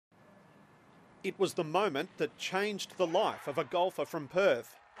It was the moment that changed the life of a golfer from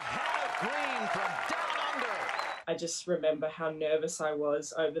Perth. Green from down under. I just remember how nervous I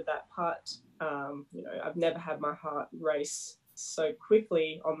was over that putt. I've never had my heart race so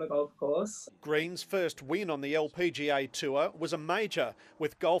quickly on the golf course. Green's first win on the LPGA Tour was a major,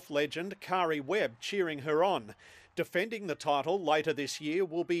 with golf legend Kari Webb cheering her on. Defending the title later this year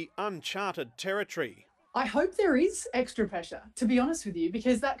will be uncharted territory. I hope there is extra pressure, to be honest with you,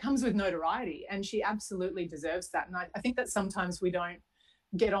 because that comes with notoriety and she absolutely deserves that. And I think that sometimes we don't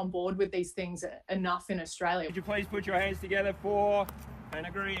get on board with these things enough in Australia. Could you please put your hands together for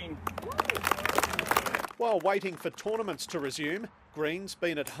Hannah Green? While waiting for tournaments to resume, Green's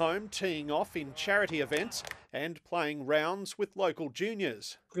been at home teeing off in charity events and playing rounds with local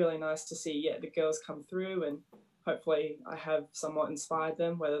juniors. Really nice to see the girls come through, and hopefully I have somewhat inspired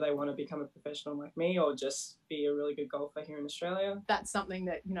them, whether they want to become a professional like me or just be a really good golfer here in Australia. That's something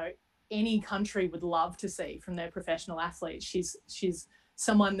that, any country would love to see from their professional athletes. She's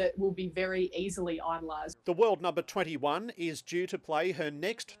someone that will be very easily idolised. The world number 21 is due to play her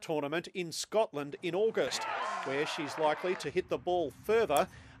next tournament in Scotland in August, where she's likely to hit the ball further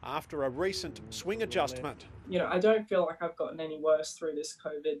after a recent swing adjustment. I don't feel like I've gotten any worse through this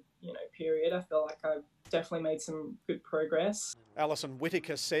COVID, period. I feel like I've definitely made some good progress. Alison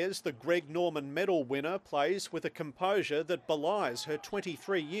Whittaker says the Greg Norman medal winner plays with a composure that belies her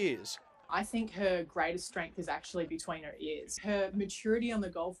 23 years. I think her greatest strength is actually between her ears. Her maturity on the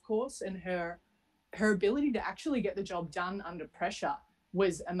golf course and her ability to actually get the job done under pressure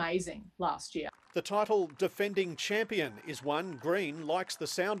was amazing last year. The title defending champion is one Green likes the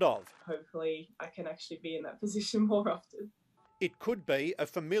sound of. Hopefully I can actually be in that position more often. It could be a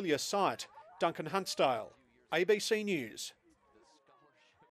familiar sight. Duncan Huntsdale, ABC News.